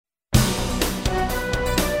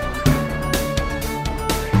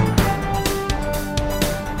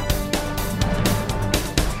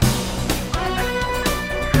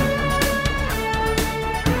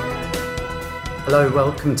Hello,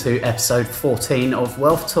 welcome to episode 14 of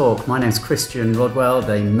Wealth Talk. My name is Christian Rodwell,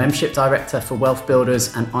 the Membership Director for Wealth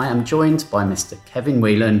Builders, and I am joined by Mr. Kevin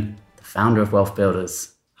Whelan, the founder of Wealth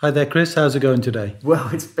Builders. Hi there, Chris. How's it going today? Well,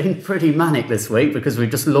 it's been pretty manic this week because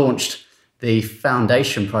we've just launched the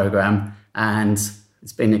foundation program and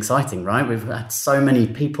it's been exciting, right? We've had so many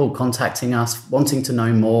people contacting us, wanting to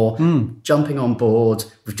know more, jumping on board.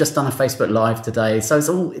 We've just done a Facebook Live today. So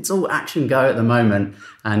it's all action go at the moment.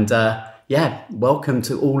 And welcome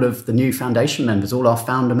to all of the new foundation members, all our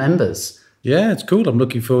founder members. Yeah, it's cool. I'm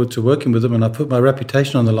looking forward to working with them, and I put my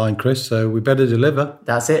reputation on the line, Chris, so we better deliver.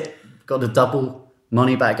 That's it. Got a double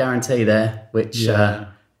money back guarantee there, which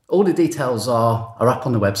all the details are up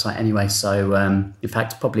on the website anyway. So in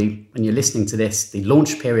fact, probably when you're listening to this, the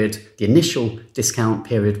launch period, the initial discount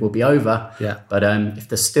period will be over. Yeah. But if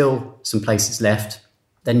there's still some places left,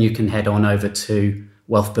 then you can head on over to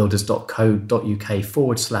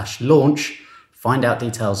wealthbuilders.co.uk/launch, find out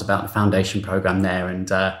details about the foundation program there.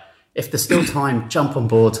 And if there's still time, jump on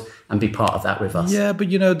board and be part of that with us. Yeah, but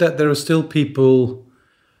you know that there are still people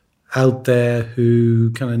out there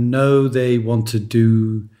who kind of know they want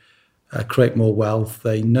to create more wealth.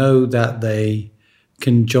 They know that they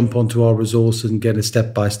can jump onto our resources and get a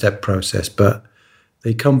step-by-step process, but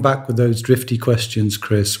they come back with those drifty questions,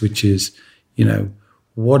 Chris, which is,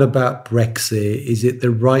 what about Brexit? Is it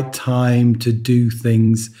the right time to do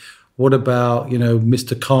things? What about,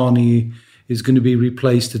 Mr. Carney is going to be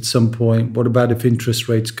replaced at some point? What about if interest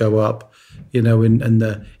rates go up?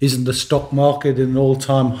 Isn't the stock market at an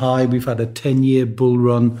all-time high? We've had a 10-year bull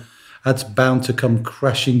run. That's bound to come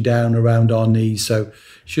crashing down around our knees. So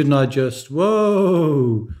shouldn't I just,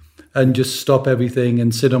 and just stop everything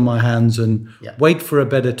and sit on my hands and wait for a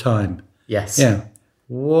better time? Yes. Yeah.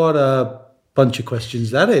 What a bunch of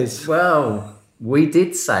questions that is. Well, we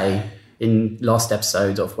did say in last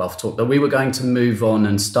episode of Wealth Talk that we were going to move on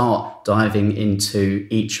and start diving into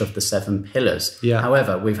each of the 7 pillars. Yeah.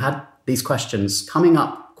 However, we've had these questions coming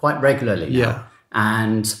up quite regularly now. Yeah.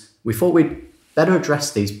 And we thought we'd better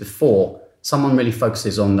address these before someone really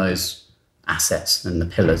focuses on those assets and the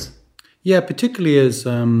pillars. Yeah, particularly as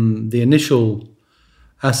the initial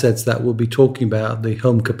assets that we'll be talking about, the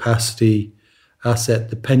home capacity asset,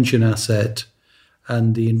 the pension asset,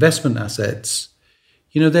 and the investment assets,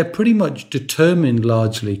 they're pretty much determined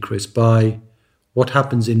largely, Chris, by what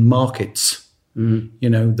happens in markets,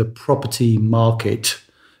 the property market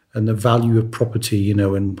and the value of property,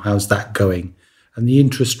 and how's that going, and the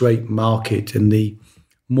interest rate market and the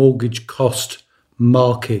mortgage cost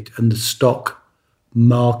market and the stock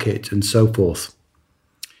market and so forth.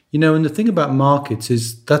 And the thing about markets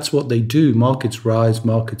is that's what they do. Markets rise,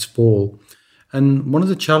 markets fall. And one of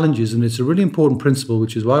the challenges, and it's a really important principle,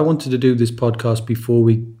 which is why I wanted to do this podcast before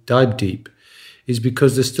we dive deep, is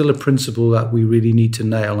because there's still a principle that we really need to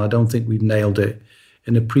nail. And I don't think we've nailed it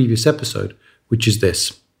in a previous episode, which is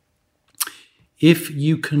this. If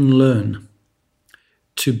you can learn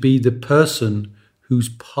to be the person who's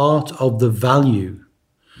part of the value,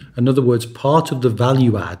 in other words, part of the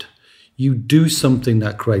value add, you do something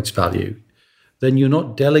that creates value, then you're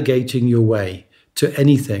not delegating your way to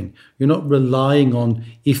anything. You're not relying on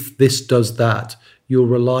if this does that. You're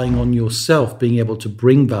relying on yourself being able to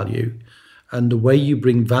bring value. And the way you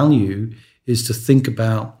bring value is to think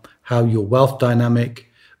about how your wealth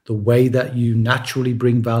dynamic, the way that you naturally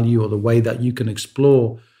bring value or the way that you can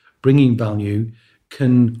explore bringing value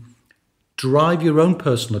can drive your own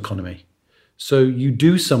personal economy. So you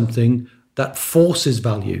do something that forces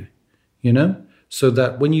value, so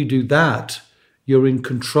that when you do that, you're in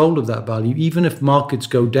control of that value. Even if markets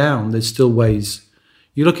go down, there's still ways.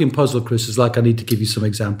 You're looking puzzled, Chris. It's like I need to give you some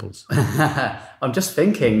examples. I'm just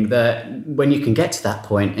thinking that when you can get to that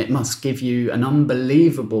point, it must give you an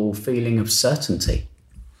unbelievable feeling of certainty.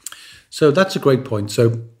 So that's a great point.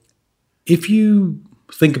 So if you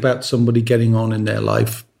think about somebody getting on in their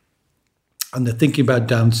life and they're thinking about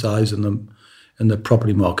downsizing them and the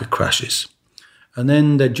property market crashes, and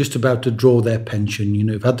then they're just about to draw their pension,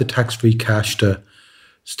 they've had the tax-free cash to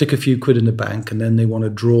stick a few quid in the bank, and then they want to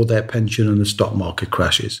draw their pension and the stock market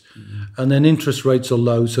crashes. And then interest rates are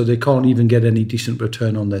low, so they can't even get any decent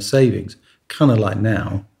return on their savings, kind of like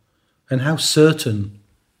now. And how certain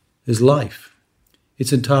is life?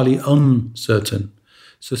 It's entirely uncertain.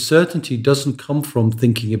 So certainty doesn't come from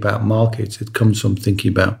thinking about markets. It comes from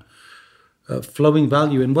thinking about flowing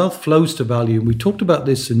value. And wealth flows to value. And we talked about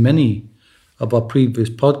this in many of our previous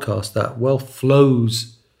podcasts, that wealth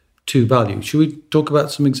flows to value. Should we talk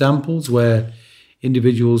about some examples where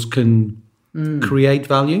individuals can create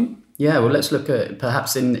value? Yeah, well, let's look at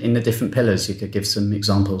perhaps in the different pillars. You could give some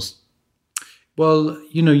examples. Well,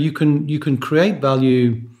 you can create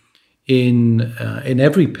value in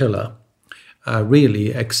every pillar, really,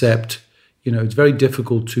 except it's very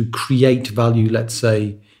difficult to create value, let's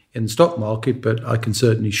say, in the stock market. But I can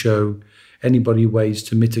certainly show anybody ways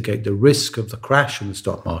to mitigate the risk of the crash in the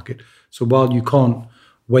stock market. So while you can't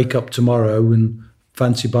wake up tomorrow and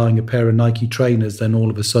fancy buying a pair of Nike trainers, then all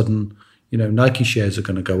of a sudden, Nike shares are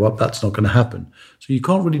going to go up. That's not going to happen. So you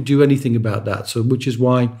can't really do anything about that. So which is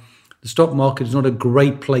why the stock market is not a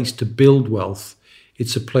great place to build wealth.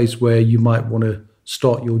 It's a place where you might want to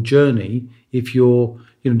start your journey if you're,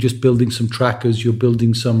 just building some trackers, you're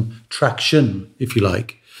building some traction, if you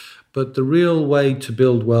like. But the real way to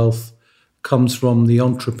build wealth comes from the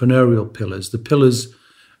entrepreneurial pillars. The pillars,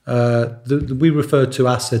 we refer to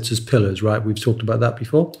assets as pillars, right? We've talked about that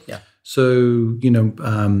before. Yeah. So,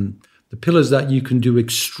 the pillars that you can do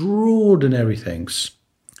extraordinary things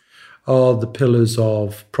are the pillars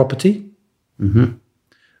of property,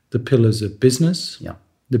 the pillars of business,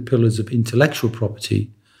 the pillars of intellectual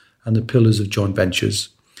property, and the pillars of joint ventures.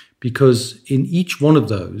 Because in each one of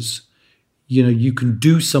those, you can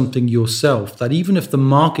do something yourself that even if the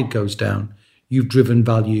market goes down, you've driven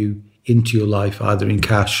value into your life, either in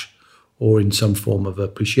cash or in some form of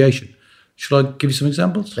appreciation. Shall I give you some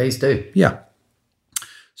examples? Please do. Yeah.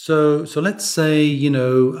 So let's say,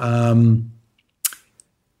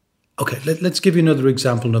 let's give you another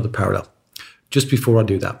example, another parallel, just before I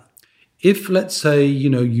do that. If, let's say,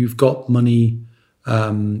 you've got money,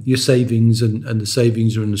 your savings, and the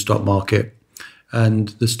savings are in the stock market, and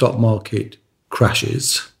the stock market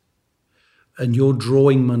crashes, and you're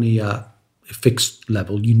drawing money at a fixed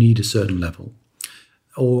level, you need a certain level,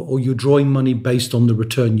 or you're drawing money based on the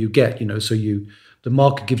return you get, so the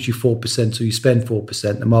market gives you 4%, so you spend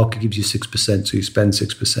 4%, the market gives you 6%, so you spend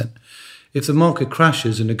 6%. If the market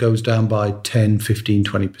crashes and it goes down by 10, 15,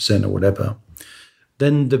 20% or whatever,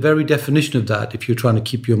 then the very definition of that, if you're trying to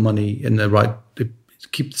keep your money in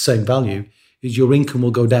keep the same value, is your income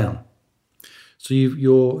will go down. So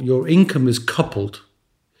your income is coupled,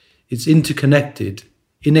 it's interconnected,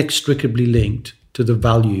 inextricably linked to the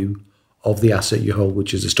value of the asset you hold,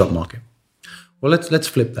 which is the stock market. Well, let's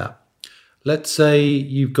flip that. Let's say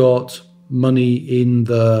you've got money in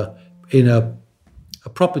a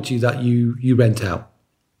property that you rent out,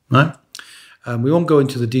 right? We won't go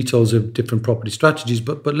into the details of different property strategies,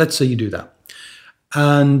 but let's say you do that.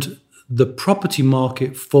 And the property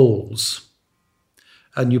market falls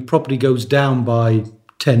and your property goes down by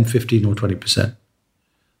 10, 15 or 20%.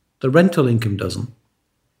 The rental income doesn't.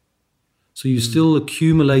 So you're still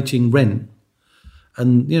accumulating rent.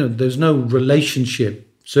 And, there's no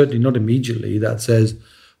relationship, certainly not immediately, that says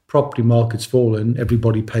property market's fallen,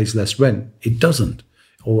 everybody pays less rent. It doesn't,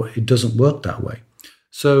 or it doesn't work that way.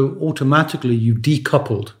 So automatically you've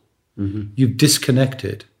decoupled, you've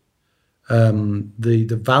disconnected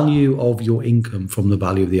the value of your income from the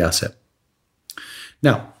value of the asset.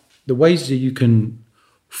 Now, the ways that you can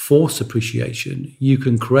force appreciation, you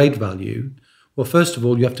can create value. Well, first of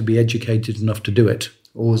all, you have to be educated enough to do it.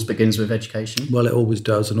 Always begins with education. Well, it always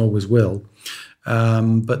does and always will.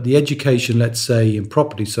 But the education, let's say, in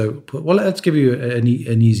property. So, let's give you an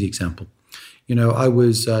easy example. I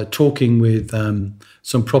was talking with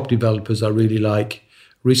some property developers I really like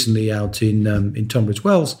recently out in Tunbridge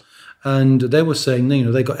Wells, and they were saying,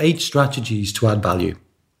 they got 8 strategies to add value.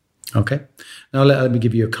 Okay. Now let me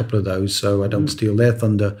give you a couple of those so I don't steal their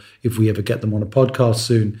thunder if we ever get them on a podcast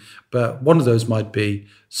soon. But one of those might be,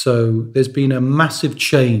 so there's been a massive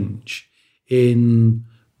change in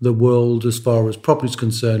the world as far as property is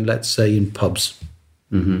concerned, let's say in pubs,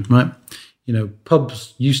 right?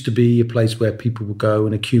 Pubs used to be a place where people would go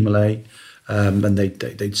and accumulate, and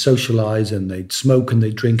they'd socialize and they'd smoke and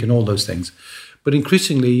they'd drink and all those things. But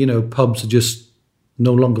increasingly, pubs are just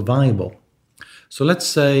no longer viable. So let's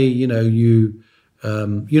say, you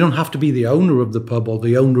don't have to be the owner of the pub or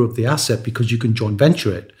the owner of the asset because you can joint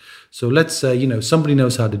venture it. So let's say, somebody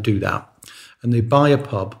knows how to do that and they buy a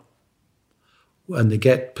pub and they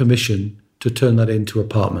get permission to turn that into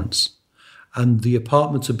apartments. And the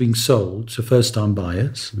apartments are being sold to first-time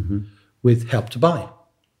buyers with Help to Buy.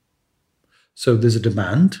 So there's a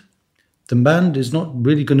demand. Demand is not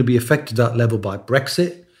really going to be affected at that level by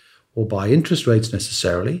Brexit or by interest rates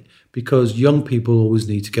necessarily, because young people always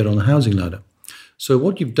need to get on the housing ladder. So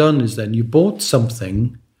what you've done is then you bought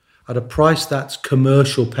something at a price that's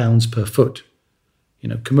commercial pounds per foot.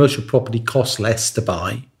 Commercial property costs less to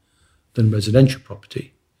buy than residential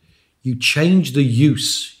property. You change the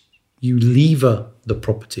use. You lever the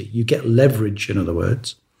property. You get leverage, in other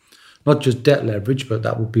words. Not just debt leverage, but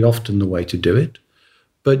that would be often the way to do it.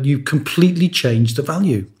 But you completely change the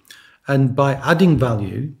value. And by adding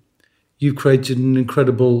value, you've created an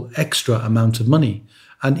incredible extra amount of money.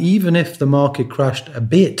 And even if the market crashed a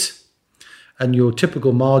bit and your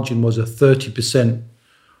typical margin was a 30%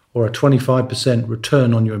 or a 25%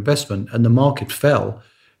 return on your investment and the market fell,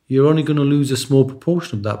 you're only going to lose a small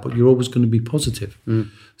proportion of that, but you're always going to be positive.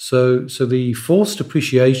 So the forced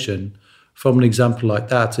appreciation from an example like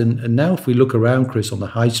that, and now if we look around, Chris, on the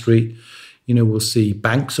high street, we'll see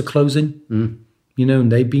banks are closing,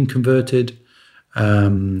 and they've been converted.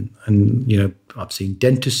 And I've seen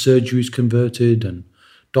dentist surgeries converted and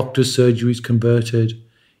doctors' surgeries converted.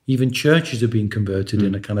 Even churches are being converted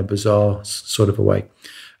in a kind of bizarre sort of a way.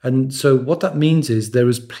 And so what that means is there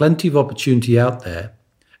is plenty of opportunity out there,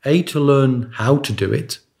 A, to learn how to do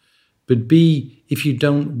it, but B, if you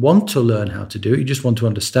don't want to learn how to do it, you just want to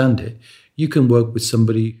understand it, you can work with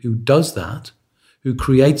somebody who does that, who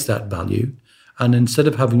creates that value. And instead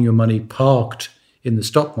of having your money parked in the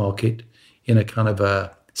stock market in a kind of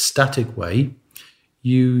a static way,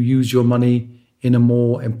 you use your money in a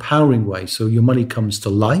more empowering way. So your money comes to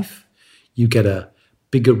life. You get a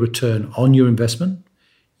bigger return on your investment.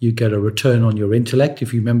 You get a return on your intellect,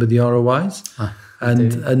 if you remember the ROIs.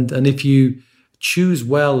 And if you choose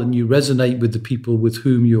well and you resonate with the people with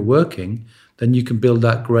whom you're working, then you can build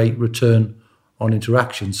that great return on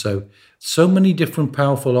interaction. So many different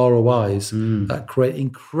powerful ROIs that create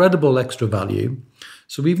incredible extra value.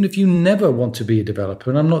 So even if you never want to be a developer,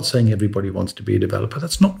 and I'm not saying everybody wants to be a developer,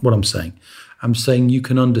 that's not what I'm saying. I'm saying you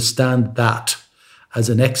can understand that as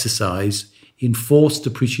an exercise in forced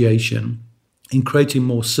appreciation, in creating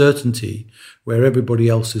more certainty where everybody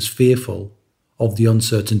else is fearful of the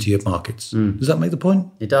uncertainty of markets. Does that make the point?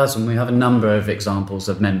 It does, and we have a number of examples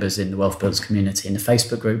of members in the Wealth Builders community in the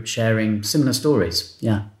Facebook group sharing similar stories.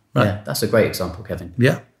 Yeah, right. Yeah, that's a great example, Kevin.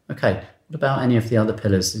 Yeah. Okay, what about any of the other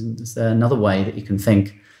pillars? Is there another way that you can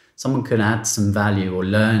think someone can add some value or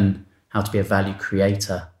learn how to be a value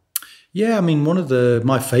creator? Yeah, I mean, one of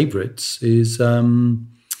my favorites is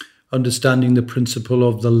understanding the principle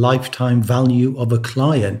of the lifetime value of a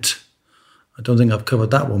client. I don't think I've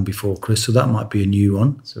covered that one before, Chris, so that might be a new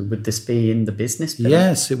one. So would this be in the business pillar?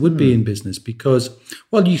 Yes, it would be in business because,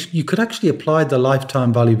 well, you could actually apply the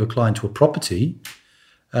lifetime value of a client to a property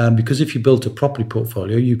because if you built a property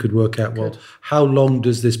portfolio, you could work out, well, how long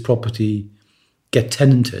does this property get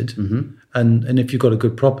tenanted? And if you've got a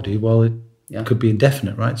good property, well, it could be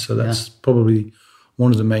indefinite, right? So that's probably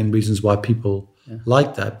one of the main reasons why people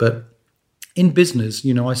like that. But in business,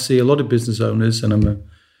 I see a lot of business owners, and I'm a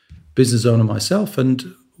business owner myself.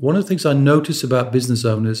 And one of the things I notice about business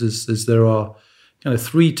owners is there are kind of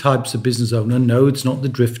three types of business owner. No, it's not the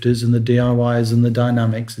drifters and the DIYers and the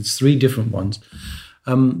dynamics. It's three different ones.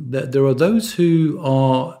 There are those who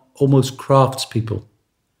are almost craftspeople,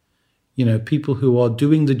 people who are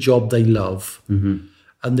doing the job they love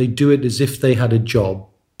and they do it as if they had a job,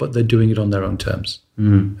 but they're doing it on their own terms.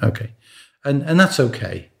 Okay. And that's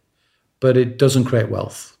okay. But it doesn't create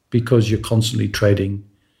wealth because you're constantly trading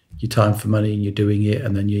your time for money and you're doing it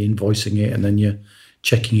and then you're invoicing it and then you're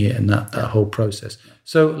checking it and that whole process.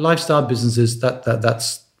 So lifestyle businesses,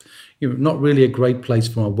 that's not really a great place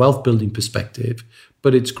from a wealth building perspective,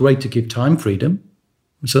 but it's great to give time freedom.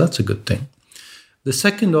 So that's a good thing. The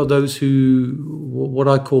second are those who, what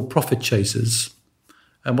I call profit chasers.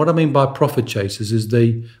 And what I mean by profit chasers is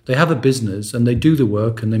they have a business and they do the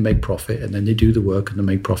work and they make profit and then they do the work and they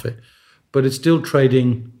make profit. But it's still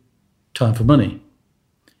trading time for money.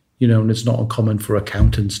 And it's not uncommon for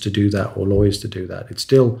accountants to do that or lawyers to do that. It's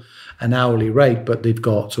still an hourly rate, but they've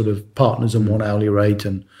got sort of partners on one hourly rate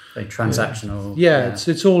and very transactional.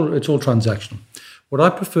 It's all transactional. What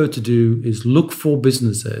I prefer to do is look for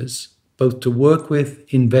businesses both to work with,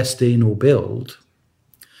 invest in, or build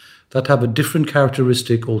that have a different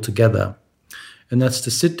characteristic altogether. And that's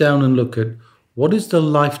to sit down and look at what is the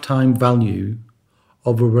lifetime value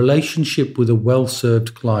of a relationship with a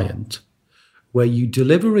well-served client where you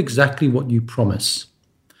deliver exactly what you promise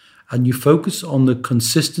and you focus on the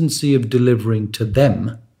consistency of delivering to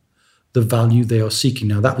them the value they are seeking.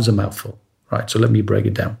 Now, that was a mouthful, right? So let me break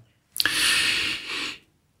it down.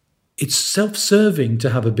 It's self-serving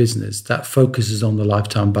to have a business that focuses on the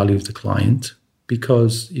lifetime value of the client,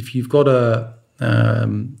 because if you've got a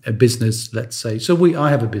business, let's say, I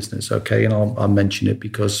have a business, okay, and I'll mention it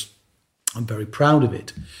because I'm very proud of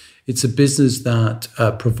it. It's a business that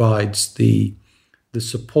provides the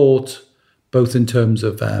support, both in terms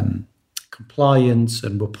of compliance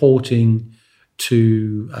and reporting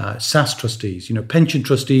to SSAS trustees, pension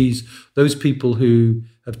trustees, those people who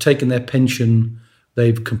have taken their pension,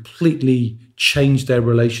 they've completely changed their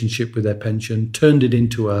relationship with their pension, turned it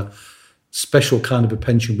into a special kind of a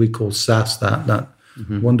pension we call SAS, that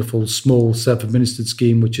wonderful small self-administered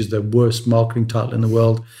scheme, which is the worst marketing title in the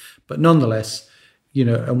world. But nonetheless,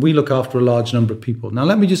 and we look after a large number of people. Now,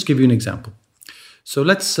 let me just give you an example. So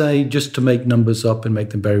let's say, just to make numbers up and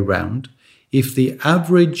make them very round, if the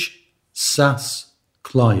average SAS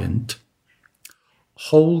client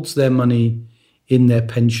holds their money in their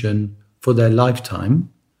pension for their lifetime,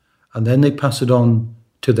 and then they pass it on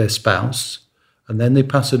to their spouse, and then they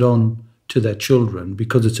pass it on to their children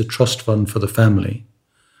because it's a trust fund for the family.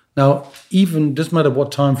 Now, even doesn't matter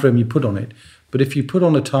what time frame you put on it, but if you put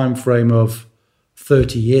on a time frame of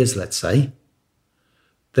 30 years, let's say,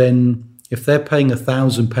 then if they're paying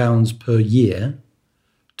 £1,000 per year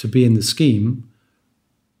to be in the scheme,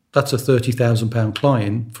 that's a £30,000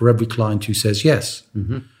 client for every client who says yes.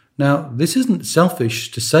 Mm-hmm. Now, this isn't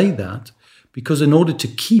selfish to say that, because in order to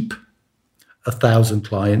keep 1,000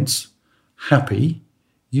 clients happy,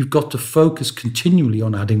 you've got to focus continually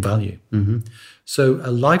on adding value. Mm-hmm. So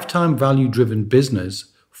a lifetime value-driven business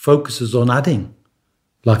focuses on adding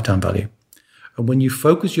lifetime value. And when you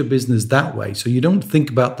focus your business that way, so you don't think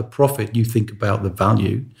about the profit, you think about the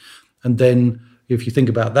value. And then if you think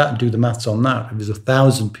about that and do the maths on that, if there's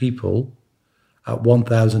 1,000 people at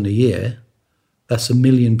 1,000 a year, that's £1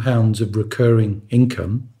 million of recurring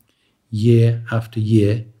income year after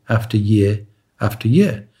year after year after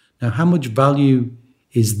year. Now, how much value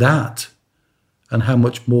is that? And how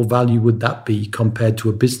much more value would that be compared to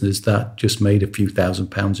a business that just made a few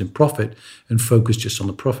 £1,000s in profit and focused just on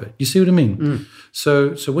the profit? You see what I mean? Mm.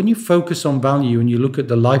 So when you focus on value and you look at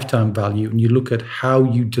the lifetime value and you look at how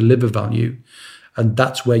you deliver value, and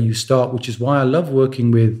that's where you start, which is why I love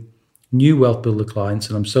working with new Wealth Builder clients.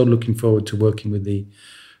 And I'm so looking forward to working with the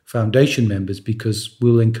foundation members, because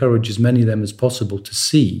we'll encourage as many of them as possible to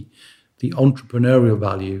see the entrepreneurial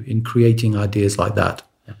value in creating ideas like that.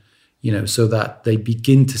 So that they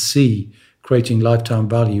begin to see creating lifetime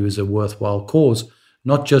value as a worthwhile cause,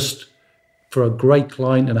 not just for a great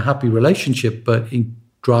client and a happy relationship, but it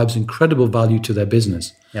drives incredible value to their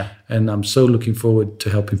business. Yeah. And I'm so looking forward to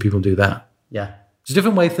helping people do that. Yeah. It's a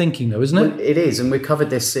different way of thinking, though, isn't it? Well, it is. And we covered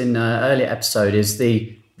this in an earlier episode, is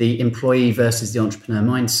the employee versus the entrepreneur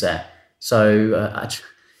mindset. So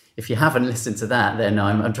if you haven't listened to that, then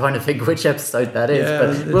I'm trying to think which episode that is.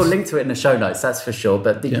 But we'll link to it in the show notes, that's for sure.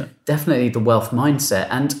 But definitely the wealth mindset,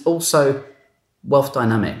 and also wealth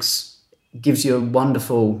dynamics gives you a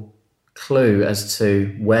wonderful clue as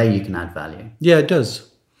to where you can add value. Yeah, it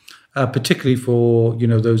does. Particularly for,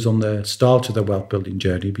 those on the start of their wealth building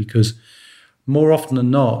journey, because more often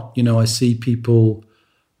than not, I see people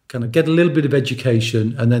kind of get a little bit of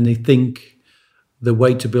education and then they think the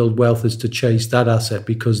way to build wealth is to chase that asset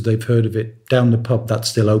because they've heard of it down the pub that's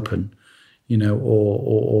still open,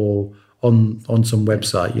 or on some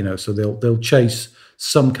website, so they'll chase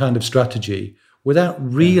some kind of strategy without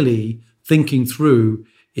really thinking through,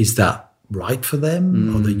 is that right for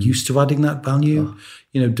them? Are they used to adding that value?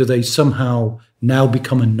 Do they somehow now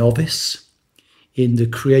become a novice in the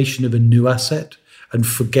creation of a new asset and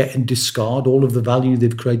forget and discard all of the value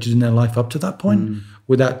they've created in their life up to that point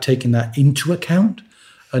without taking that into account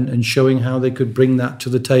and showing how they could bring that to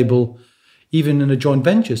the table, even in a joint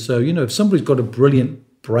venture? So, if somebody's got a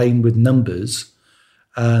brilliant brain with numbers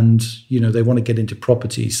and, they want to get into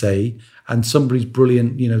property, say, and somebody's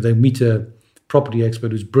brilliant, they meet a property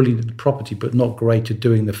expert who's brilliant at the property but not great at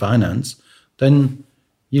doing the finance, then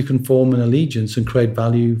you can form an allegiance and create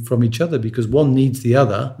value from each other, because one needs the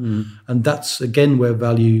other. And that's, again, where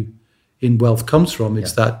value in wealth comes from.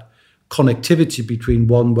 It's that connectivity between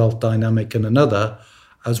one wealth dynamic and another,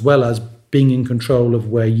 as well as being in control of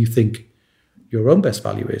where you think your own best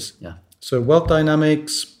value is. Yeah. So wealth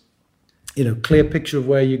dynamics, clear picture of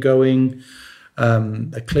where you're going,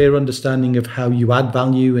 a clear understanding of how you add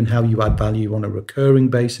value and how you add value on a recurring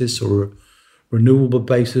basis or a renewable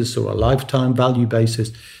basis or a lifetime value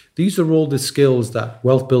basis. These are all the skills that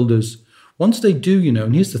wealth builders, once they do,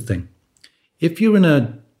 and here's the thing, if you're in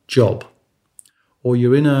a job or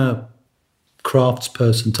you're in a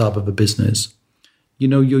craftsperson type of a business,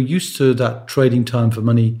 you're used to that trading time for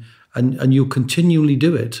money and you'll continually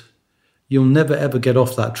do it. You'll never, ever get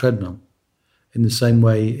off that treadmill. In the same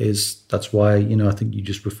way that's why, I think you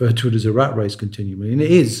just referred to it as a rat race continually. And it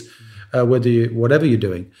is, whatever you're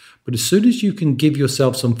doing. But as soon as you can give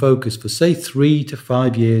yourself some focus for, say, 3 to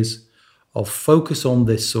 5 years of focus on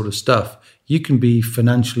this sort of stuff, you can be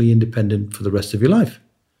financially independent for the rest of your life.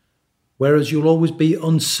 Whereas you'll always be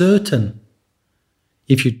uncertain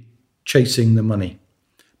if you're chasing the money.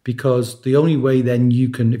 Because the only way then you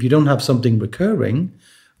can, if you don't have something recurring,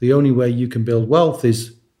 the only way you can build wealth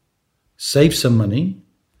is save some money,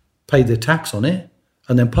 pay their tax on it,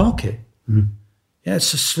 and then park it. Yeah,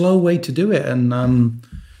 it's a slow way to do it. And I'm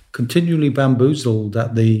continually bamboozled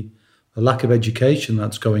at the lack of education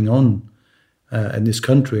that's going on in this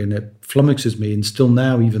country. And it flummoxes me. And still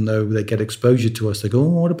now, even though they get exposure to us, they go,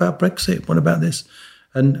 oh, what about Brexit? What about this?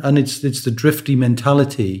 And it's the drifty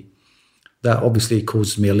mentality that obviously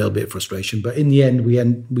causes me a little bit of frustration. But in the end,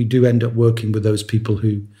 we do end up working with those people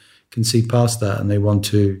who can see past that, and they want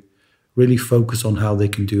to really focus on how they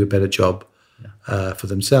can do a better job for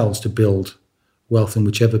themselves to build wealth in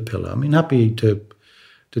whichever pillar. I mean, happy to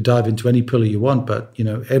dive into any pillar you want, but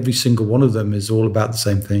every single one of them is all about the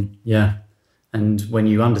same thing. Yeah. And when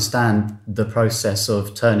you understand the process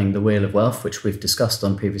of turning the wheel of wealth, which we've discussed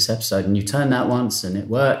on previous episode, and you turn that once and it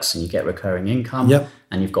works and you get recurring income,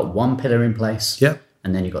 and you've got one pillar in place,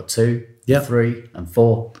 and then you've got 2, 3 and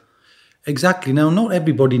 4. Exactly. Now, not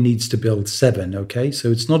everybody needs to build 7, okay?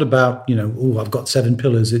 So it's not about, I've got 7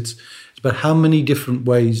 pillars. It's about how many different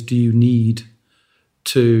ways do you need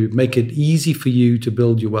to make it easy for you to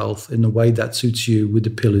build your wealth in the way that suits you with the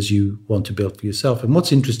pillars you want to build for yourself. And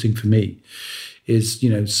what's interesting for me is,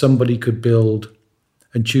 somebody could build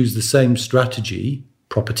and choose the same strategy,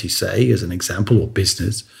 property, say, as an example, or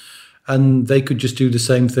business, and they could just do the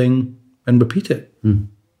same thing and repeat it.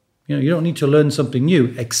 You don't need to learn something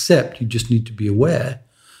new, except you just need to be aware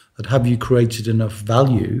that have you created enough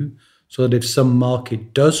value so that if some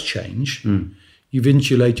market does change, you've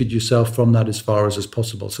insulated yourself from that as far as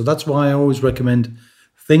possible. So that's why I always recommend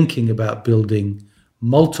thinking about building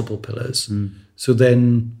multiple pillars. So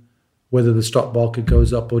then whether the stock market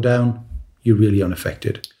goes up or down, you're really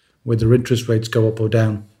unaffected. Whether interest rates go up or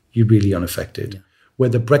down, you're really unaffected.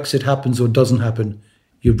 Whether Brexit happens or doesn't happen,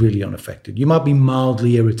 you're really unaffected. You might be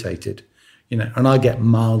mildly irritated, and I get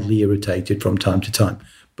mildly irritated from time to time,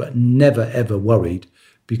 but never, ever worried,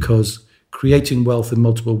 because creating wealth in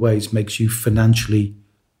multiple ways makes you financially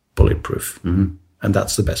bulletproof. And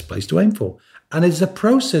that's the best place to aim for. And it's a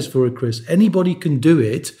process for it, Chris. Anybody can do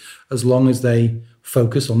it as long as they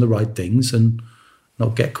focus on the right things and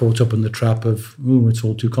not get caught up in the trap of, it's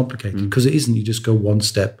all too complicated. Because it isn't. You just go one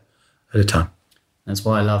step at a time. That's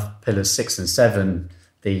why I love pillars 6 and 7,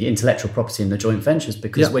 the intellectual property and the joint ventures,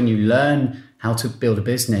 because when you learn how to build a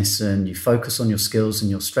business and you focus on your skills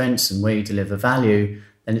and your strengths and where you deliver value,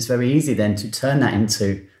 then it's very easy then to turn that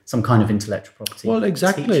into some kind of intellectual property. Well,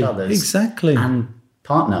 exactly. Teach others exactly. And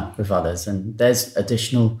partner with others. And there's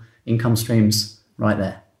additional income streams right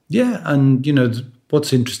there. Yeah. And,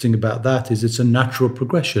 what's interesting about that is it's a natural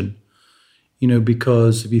progression,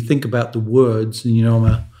 because if you think about the words, and, I'm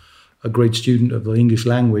a great student of the English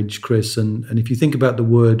language, Chris, and if you think about the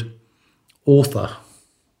word author,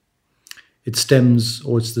 it's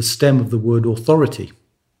the stem of the word authority.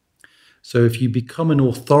 So if you become an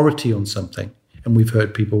authority on something, and we've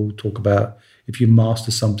heard people talk about if you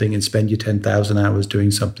master something and spend your 10,000 hours doing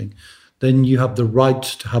something, then you have the right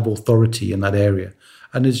to have authority in that area.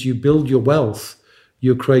 And as you build your wealth,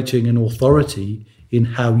 you're creating an authority in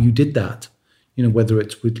how you did that. Whether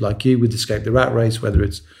it's with Escape the Rat Race, whether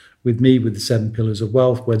it's with me with the 7 pillars of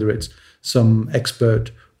wealth, whether it's some expert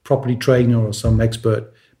property trainer or some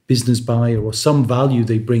expert business buyer or some value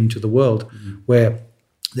they bring to the world where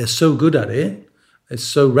they're so good at it, they're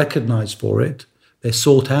so recognized for it, they're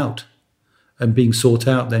sought out. And being sought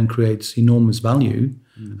out then creates enormous value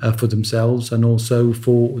for themselves, and also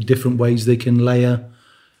for different ways they can layer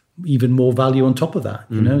even more value on top of that.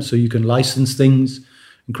 So you can license things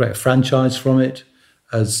and create a franchise from it,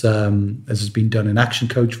 as has been done in Action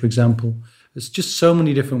Coach, for example. There's just so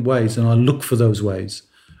many different ways, and I look for those ways.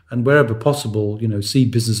 And wherever possible, see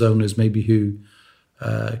business owners maybe who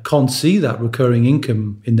can't see that recurring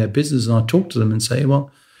income in their business, and I talk to them and say,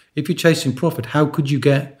 well, if you're chasing profit, how could you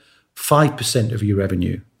get 5% of your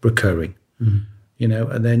revenue recurring? And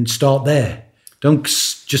then start there. Don't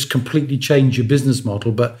just completely change your business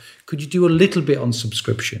model, but could you do a little bit on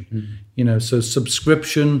subscription? So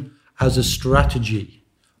subscription as a strategy,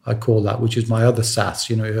 I call that, which is my other SaaS.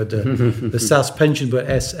 You heard the SaaS pension, but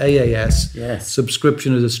SaaS,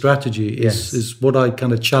 subscription as a strategy is what I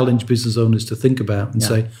kind of challenge business owners to think about and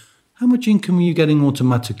say, how much income are you getting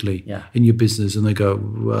automatically in your business? And they go,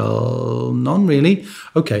 well, none really.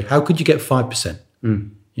 Okay, how could you get 5%?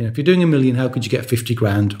 If you're doing $1 million, how could you get 50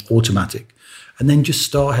 grand automatic? And then just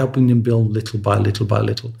start helping them build little by little by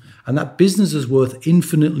little. And that business is worth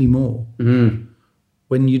infinitely more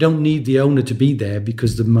when you don't need the owner to be there,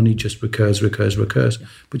 because the money just recurs.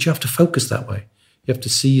 But you have to focus that way. You have to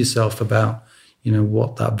see yourself about,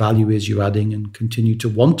 what that value is you're adding, and continue to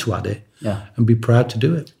want to add it and be proud to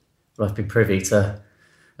do it. Well, I've been privy to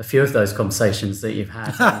a few of those conversations that you've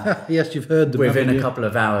had. Yes, you've heard them. Within a couple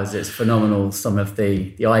of hours, it's phenomenal, some of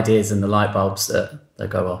the ideas and the light bulbs that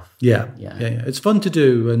go off. Yeah. It's fun to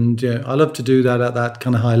do, and I love to do that at that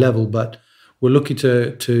kind of high level, but we're looking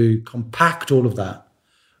to compact all of that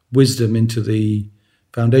wisdom into the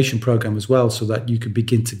foundation program as well, so that you could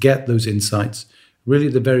begin to get those insights really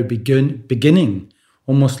at the very beginning,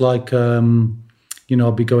 almost like,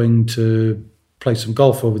 I'll be going to play some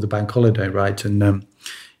golf over the bank holiday, right? And,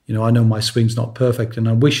 I know my swing's not perfect, and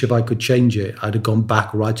I wish if I could change it, I'd have gone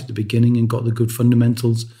back right at the beginning and got the good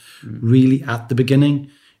fundamentals really at the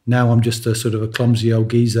beginning. Now I'm just a sort of a clumsy old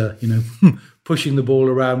geezer, pushing the ball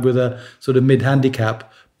around with a sort of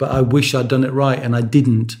mid-handicap. But I wish I'd done it right, and I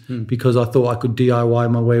didn't because I thought I could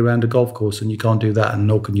DIY my way around a golf course, and you can't do that, and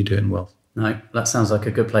nor can you do it in wealth. No, that sounds like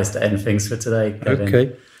a good place to end things for today, Kevin.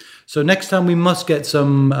 Okay. So next time we must get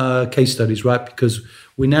some case studies, right? Because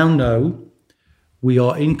we now know we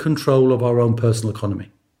are in control of our own personal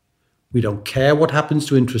economy. We don't care what happens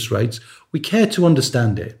to interest rates. We care to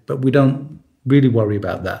understand it, but we don't really worry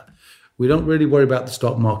about that. We don't really worry about the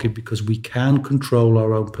stock market because we can control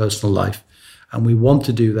our own personal life. And we want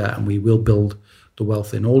to do that, and we will build the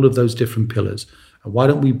wealth in all of those different pillars. And why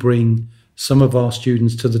don't we bring some of our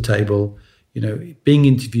students to the table, being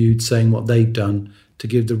interviewed, saying what they've done, to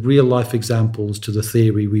give the real life examples to the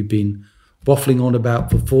theory we've been waffling on about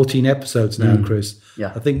for 14 episodes now, Chris.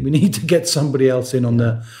 Yeah. I think we need to get somebody else in on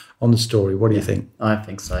the story. What do you think? I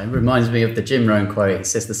think so. It reminds me of the Jim Rohn quote. He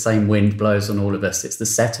says the same wind blows on all of us. It's the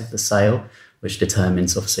set of the sail which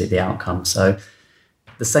determines, obviously, the outcome. So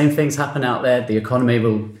the same things happen out there. The economy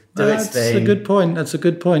will do its thing. That's a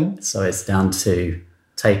good point. So it's down to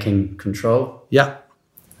taking control. Yeah.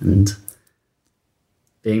 And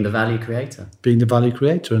being the value creator.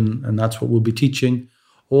 And that's what we'll be teaching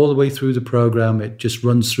all the way through the program. It just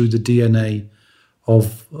runs through the DNA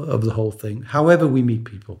of the whole thing, however we meet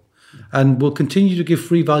people. And we'll continue to give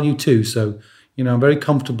free value too. So, I'm very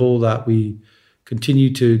comfortable that we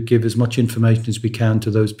continue to give as much information as we can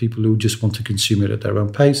to those people who just want to consume it at their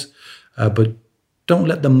own pace. But don't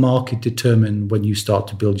let the market determine when you start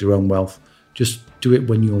to build your own wealth. Just do it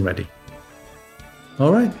when you're ready.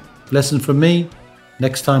 All right. Lesson from me.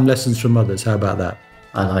 Next time, lessons from others. How about that?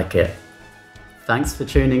 I like it. Thanks for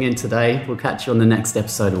tuning in today. We'll catch you on the next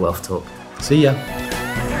episode of Wealth Talk. See ya.